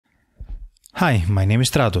Hi, my name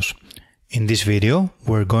is Stratos. In this video,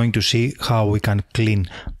 we're going to see how we can clean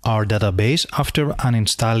our database after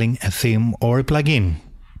uninstalling a theme or a plugin.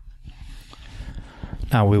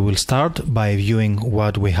 Now we will start by viewing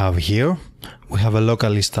what we have here. We have a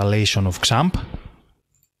local installation of XAMPP.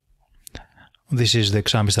 This is the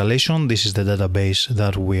XAMPP installation. This is the database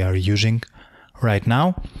that we are using right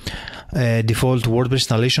now. Default Wordpress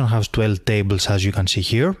installation has 12 tables, as you can see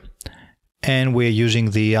here. And we're using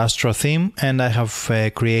the Astra theme, and I have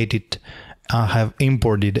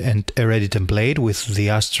imported a ready template with the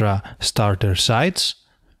Astra starter sites.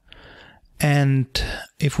 And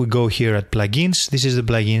if we go here at plugins, this is the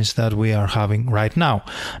plugins that we are having right now.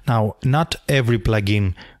 Now, not every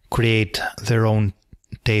plugin create their own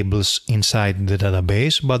tables inside the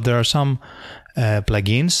database, but there are some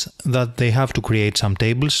plugins that they have to create some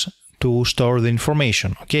tables to store the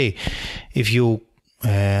information. Okay, if you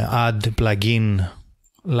add a plugin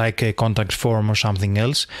like a contact form or something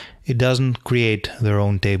else, it doesn't create their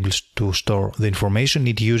own tables to store the information.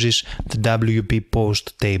 It uses the WP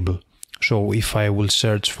post table. So if I will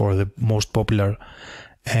search for the most popular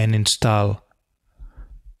and install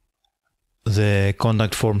the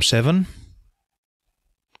contact form 7,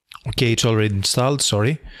 okay, it's already installed,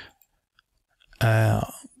 sorry.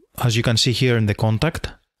 As you can see here in the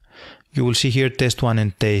contact, you will see here test 1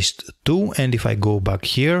 and test 2, and if I go back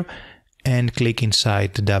here and click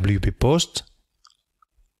inside the WP post,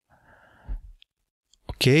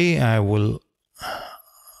 okay, I will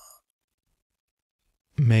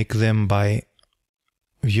make them by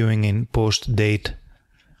viewing in post date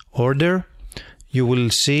order. You will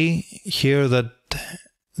see here that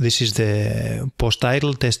this is the post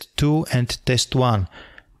title test 2 and test 1.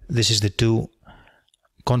 This is the two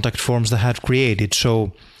contact forms that I have created.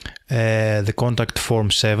 So the contact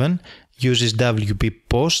form 7 uses WP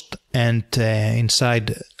post, and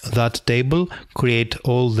inside that table create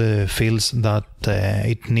all the fields that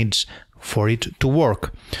it needs for it to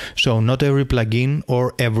work. So not every plugin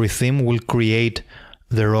or every theme will create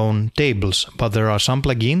their own tables, but there are some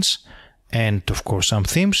plugins and of course some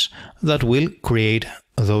themes that will create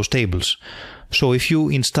those tables. So if you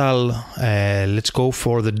install, let's go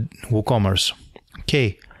for the WooCommerce.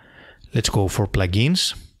 Okay, let's go for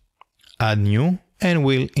plugins, add new, and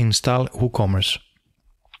we'll install WooCommerce.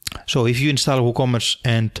 So if you install WooCommerce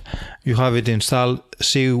and you have it installed,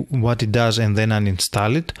 see what it does and then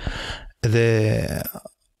uninstall it.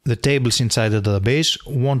 The tables inside the database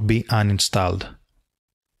won't be uninstalled.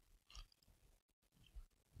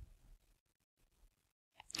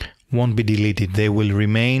 Won't be deleted, they will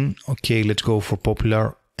remain. Okay, let's go for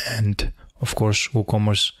popular, and of course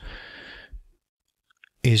WooCommerce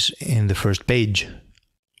is in the first page.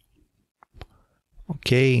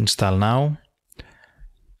 Okay, install now,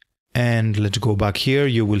 and let's go back here.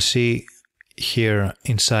 You will see here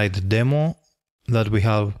inside the demo that we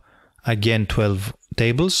have again 12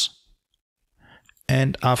 tables,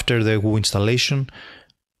 and after the Woo installation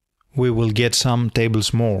we will get some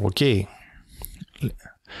tables more. Okay,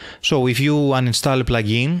 so if you uninstall a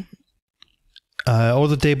plugin, all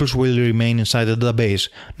the tables will remain inside the database.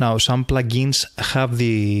 Now, some plugins have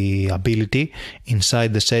the ability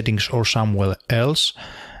inside the settings or somewhere else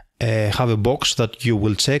have a box that you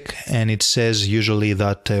will check, and it says usually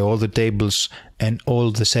that all the tables and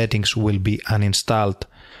all the settings will be uninstalled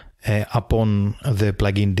upon the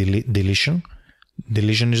plugin deletion.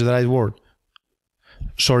 Deletion is the right word.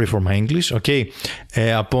 Sorry for my English. Okay,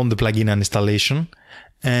 upon the plugin uninstallation,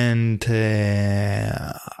 and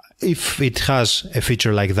if it has a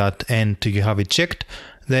feature like that and you have it checked,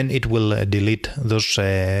 then it will delete those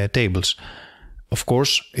tables. Of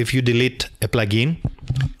course, if you delete a plugin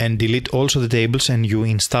and delete also the tables and you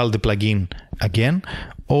install the plugin again,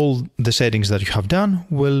 all the settings that you have done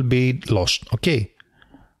will be lost. Okay.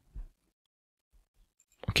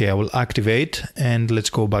 Okay, I will activate, and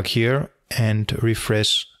let's go back here and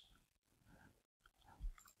refresh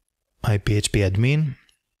my PHP admin.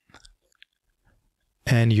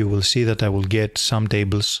 And you will see that I will get some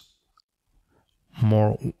tables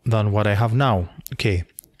more than what I have now. Okay,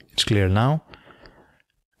 it's clear now.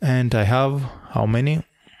 And I have how many?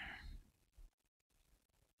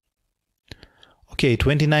 Okay,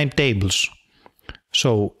 29 tables.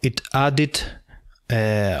 So it added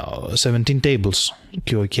 17 tables.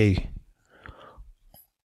 Okay.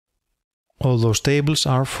 All those tables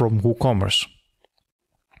are from WooCommerce.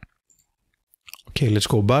 Okay, let's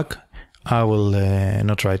go back. I will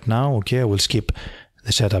not right now. Okay, I will skip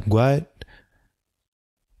the setup guide,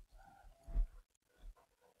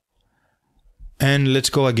 and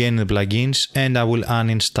let's go again in the plugins, and I will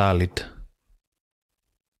uninstall it.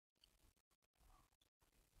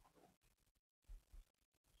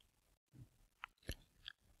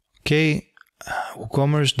 Okay,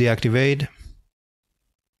 WooCommerce, deactivate,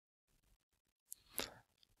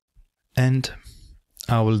 and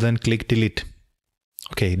I will then click delete.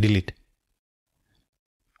 Okay, delete.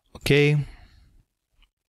 Okay.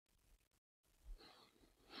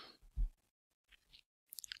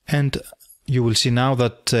 And you will see now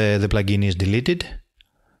that the plugin is deleted.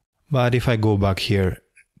 But if I go back here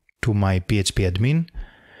to my PHP admin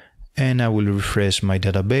and I will refresh my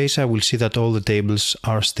database, I will see that all the tables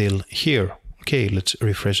are still here. Okay, let's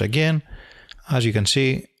refresh again. As you can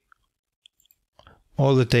see,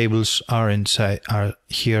 all the tables are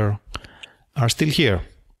still here.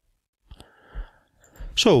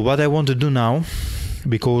 So what I want to do now,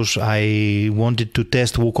 because I wanted to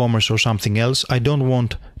test WooCommerce or something else, I don't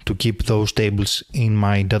want to keep those tables in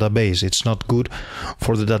my database. It's not good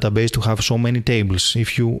for the database to have so many tables.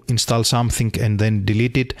 If you install something and then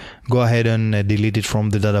delete it, go ahead and delete it from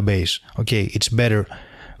the database. Okay, it's better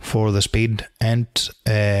for the speed and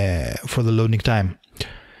for the loading time.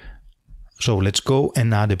 So let's go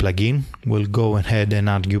and add a plugin. We'll go ahead and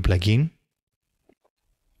add new plugin.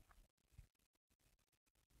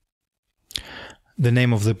 The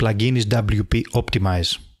name of the plugin is WP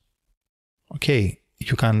Optimize. Okay,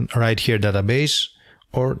 you can write here database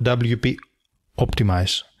or WP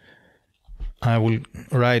Optimize. I will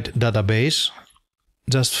write database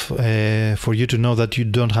just for you to know that you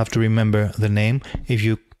don't have to remember the name. If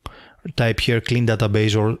you type here clean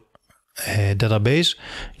database or database,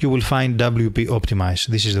 you will find WP Optimize.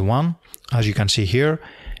 This is the one. As you can see here,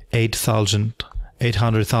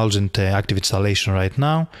 800,000 active installation right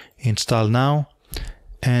now. Install now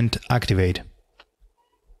and activate.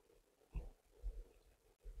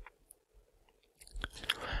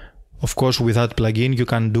 Of course, with that plugin, you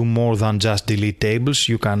can do more than just delete tables.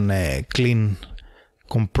 You can clean,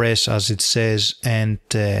 compress, as it says, and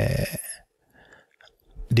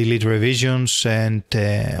delete revisions and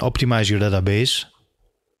optimize your database.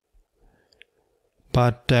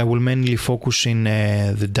 But I will mainly focus in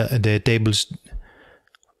the tables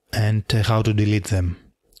and how to delete them.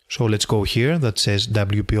 So let's go here that says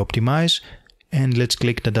WP Optimize and let's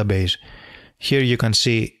click database. Here you can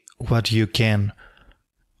see what you can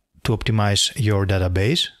to optimize your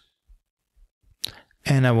database.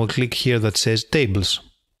 And I will click here that says tables.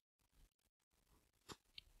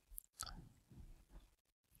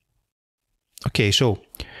 Okay, so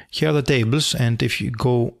here are the tables, and if you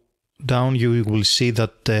go down you will see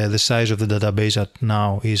that the size of the database at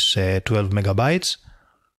now is 12 megabytes.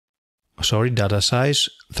 Sorry, data size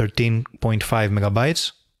 13.5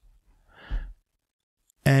 megabytes.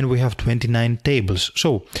 And we have 29 tables.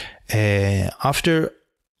 So after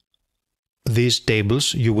these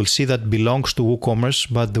tables, you will see that belongs to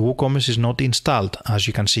WooCommerce, but the WooCommerce is not installed, as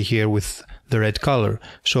you can see here with the red color.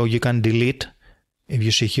 So you can delete. If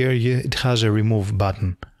you see here, it has a remove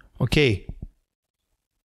button. Okay.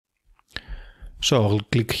 So I'll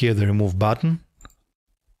click here the remove button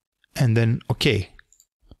and then OK.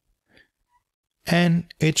 And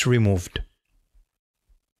it's removed.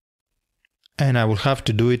 And I will have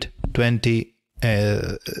to do it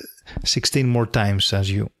 16 more times, as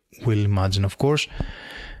you will imagine, of course.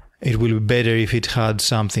 It will be better if it had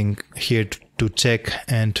something here to check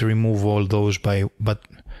and to remove all those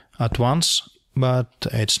at once, but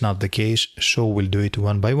it's not the case, so we'll do it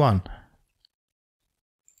one by one.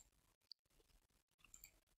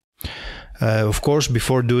 Of course,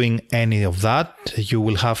 before doing any of that, you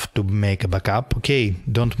will have to make a backup. Okay,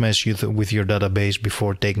 don't mess with your database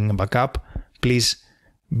before taking a backup. Please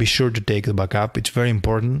be sure to take the backup. It's very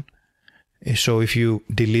important. So if you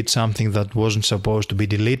delete something that wasn't supposed to be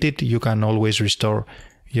deleted, you can always restore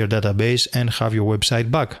your database and have your website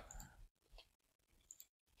back.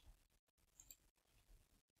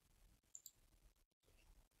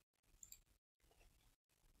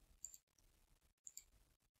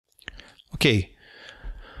 Okay,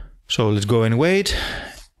 so let's go and wait,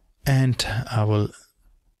 and I will,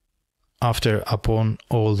 upon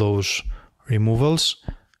all those removals,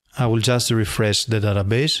 I will just refresh the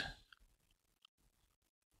database.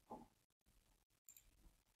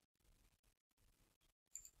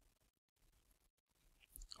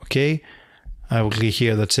 Okay, I will click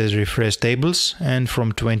here that says refresh tables, and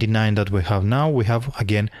from 29 that we have now, we have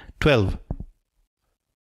again 12.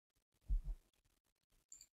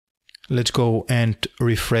 Let's go and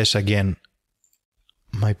refresh again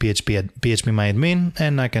my PHPMyAdmin,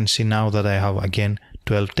 and I can see now that I have again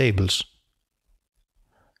 12 tables.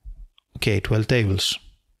 Okay, 12 tables.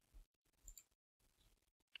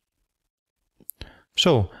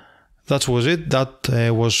 So that was it. That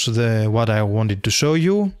was what I wanted to show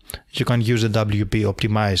you. You can use the WP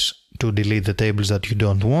optimize to delete the tables that you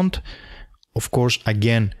don't want. Of course,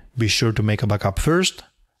 again, be sure to make a backup first.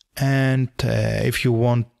 And if you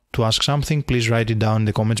want to ask something, please write it down in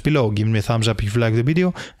the comments below. Give me a thumbs up if you like the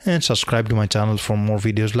video and subscribe to my channel for more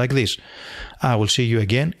videos like this. I will see you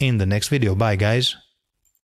again in the next video. Bye guys.